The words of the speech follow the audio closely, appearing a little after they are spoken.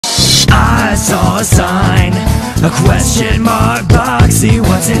I saw a sign, a question mark box, see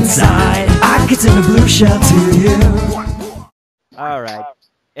what's inside. I could send a blue shell to you. Alright.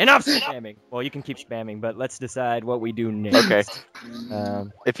 Enough spamming! Well, you can keep spamming, but let's decide what we do next. Okay.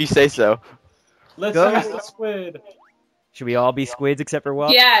 If you say so. Let's Go. use the squid. Should we all be squids except for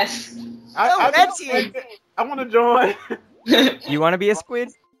Walt? Yes. I want to join. You want to be a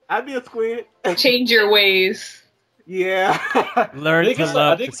squid? I'd be a squid. Change your ways. Yeah. Learn to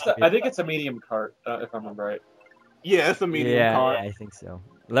love the squid. I think it's a medium cart, if I remember right. Yeah, it's a medium card. Yeah, I think so.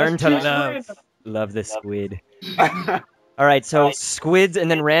 Learn to love the squid. Alright, so squids and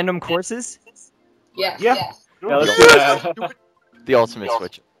then random courses? Yeah. Yeah. Yeah, let's do that. The ultimate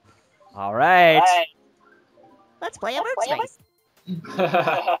switch. Alright. Let's play a word space.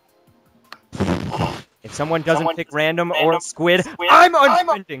 If someone doesn't pick random or squid, I'm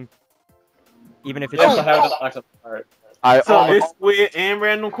unfriending! Even if it's... So it's squid and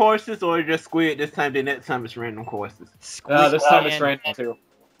random courses, or just squid this time, then next time it's random courses? No, this time it's random too.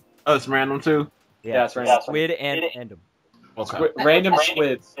 Oh, it's random too? Yeah, it's random. Squid and random. Okay. Random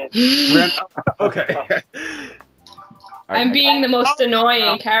squids. Okay. I'm being the most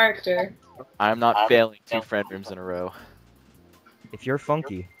annoying character. I'm not failing 2 friend rooms in a row. If you're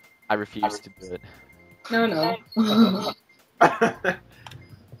funky. I refuse to do it. No.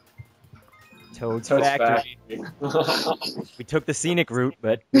 Toad's Factory. We took the scenic route,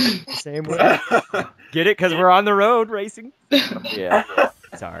 but the same way. Get it? Because we're on the road racing. Yeah.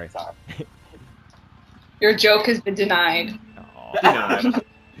 Sorry. Your joke has been denied. Aw.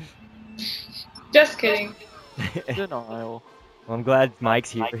 Just kidding. Denial. Well, I'm glad Mike's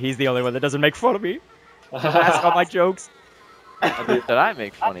here. He's the only one that doesn't make fun of me. Ask all my jokes. Did I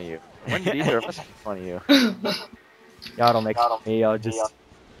make fun of you? When did either of us make fun of you? Y'all don't make fun of me. I'll just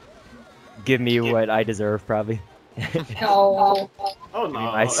give me what I deserve, probably. No. Oh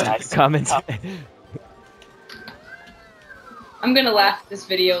no. Nice comments. I'm gonna laugh at this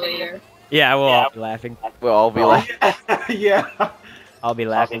video later. Yeah, we'll all be laughing. We'll all be like, Yeah. I'll be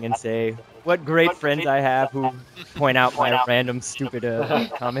laughing and say, what great friends I have who point out my random stupid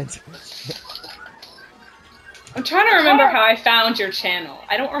comments. I'm trying to remember how I found your channel.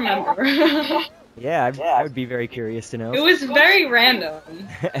 I don't remember. Yeah, I would be very curious to know. It was very random.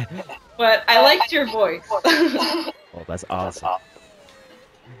 But I liked your voice. Oh, that's awesome.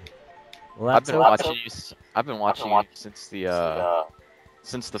 Well, I've been watching you since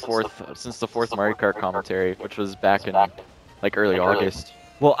the fourth Mario Kart commentary, which was back in like early August.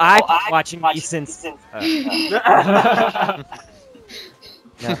 Well, I've been watching you since. No,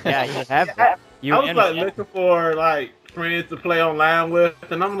 yeah, you have that. I was like looking for like friends to play online with,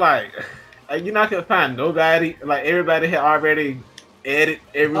 and I'm like, you're not gonna find nobody. Like everybody had already added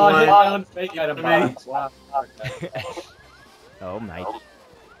everyone. Oh, fake item box. Wow. Oh, Mike.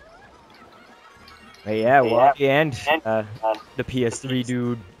 But yeah, well, and the PS3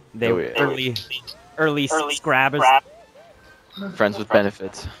 dude, they were early subscribers. Friends with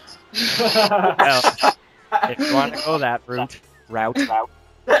benefits. Well, if you want to go that route.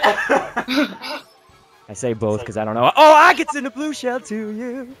 I say both because I don't know. Oh, I could send a blue shell to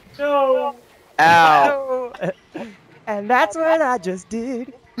you. No. Ow. And that's what I just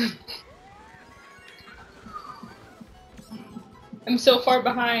did. I'm so far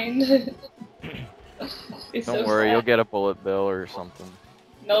behind. Don't worry, you'll get a bullet bill or something.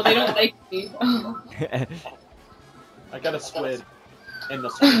 No, they don't like me. I got a squid in the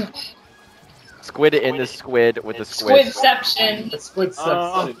squid. Squid in the squid with the squid. Squidception. The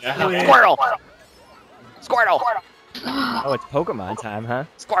squidception. Yeah. Squirtle! Squirtle! Oh, it's Pokemon time, huh?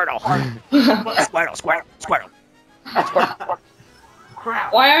 Squirtle! Squirtle.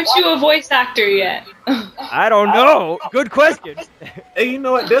 Why aren't you a voice actor yet? I don't know. Good question. And you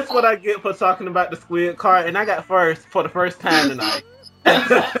know what? That's what I get for talking about the squid card, and I got first for the first time tonight.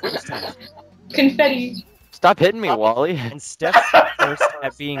 Confetti. Stop hitting me, Wally. And Steph's first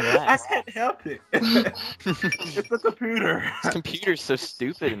at being I last. can't help it. It's the computer. This computer's so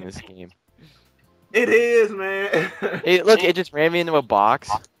stupid in this game. It is, man. Hey, look, it just ran me into a box.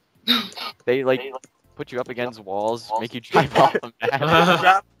 They, like, put you up against walls, make you drive off the map.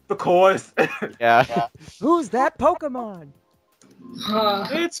 Drop the course. Yeah. Who's that Pokemon?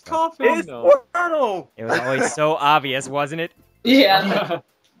 It's coffee. It's Squirtle. It was always so obvious, wasn't it? Yeah.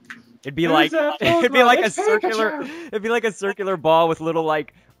 It'd be like a circular ball with little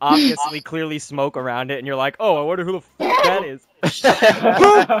like obviously clearly smoke around it, and you're like, oh, I wonder who the fuck that is.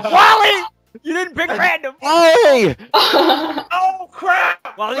 Wally! You didn't pick random! Hey! Oh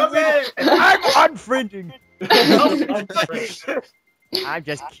crap! Wally, Okay. I'm unfriending! I'm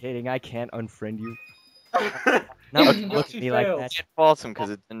just kidding, I can't unfriend you. No, look at me like that. Can't fault him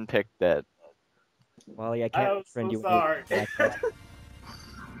because it didn't pick that Wally, I I can't am friend so you. sorry.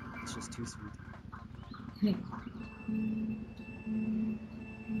 It's just too sweet.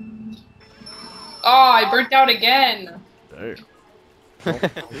 Oh, I burnt out again.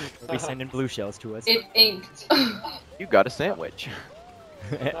 We sending blue shells to us. It inked. You got a sandwich.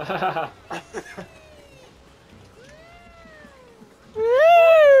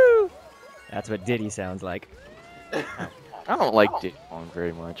 That's what Diddy sounds like. I don't like Diddy Kong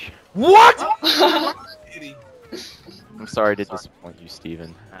very much. What? I'm sorry to disappoint you,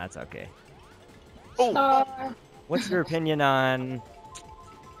 Steven. That's okay. Oh. What's your opinion on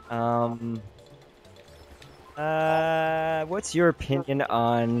what's your opinion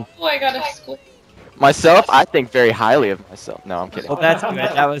on Oh, I got a school. Myself, I think very highly of myself. No, I'm kidding. well that's good.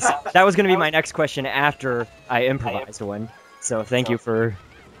 That was gonna be my next question after I improvised one. So thank you for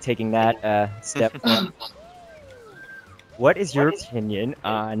taking that step. What is your opinion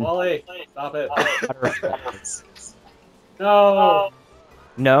on Wally, stop it. waterfalls? No.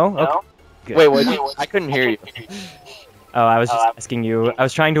 No? Okay. Good. Wait, what? I couldn't hear you. Oh, I was just asking you. I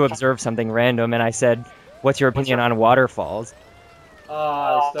was trying to observe something random, and I said, "What's your opinion on waterfalls?"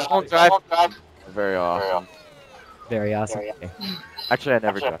 Oh, I don't drive very often. Very awesome. Okay. Actually, I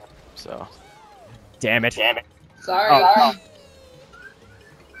never drive, so Damn it. Sorry.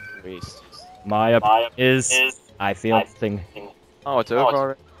 waste. My opinion is I feel nothing. Oh, it's over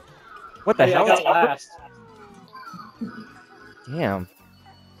already. What the Hey, I hell? got last. Damn.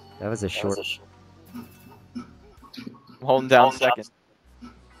 That was a short. I'm holding down second.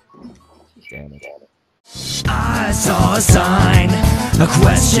 Damn it. I saw a sign, a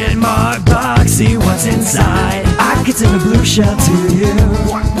question mark box, see what's inside. I could send a blue shell to you,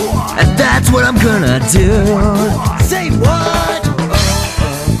 and that's what I'm gonna do. Say what?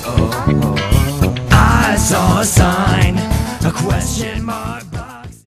 I saw a sign, a question mark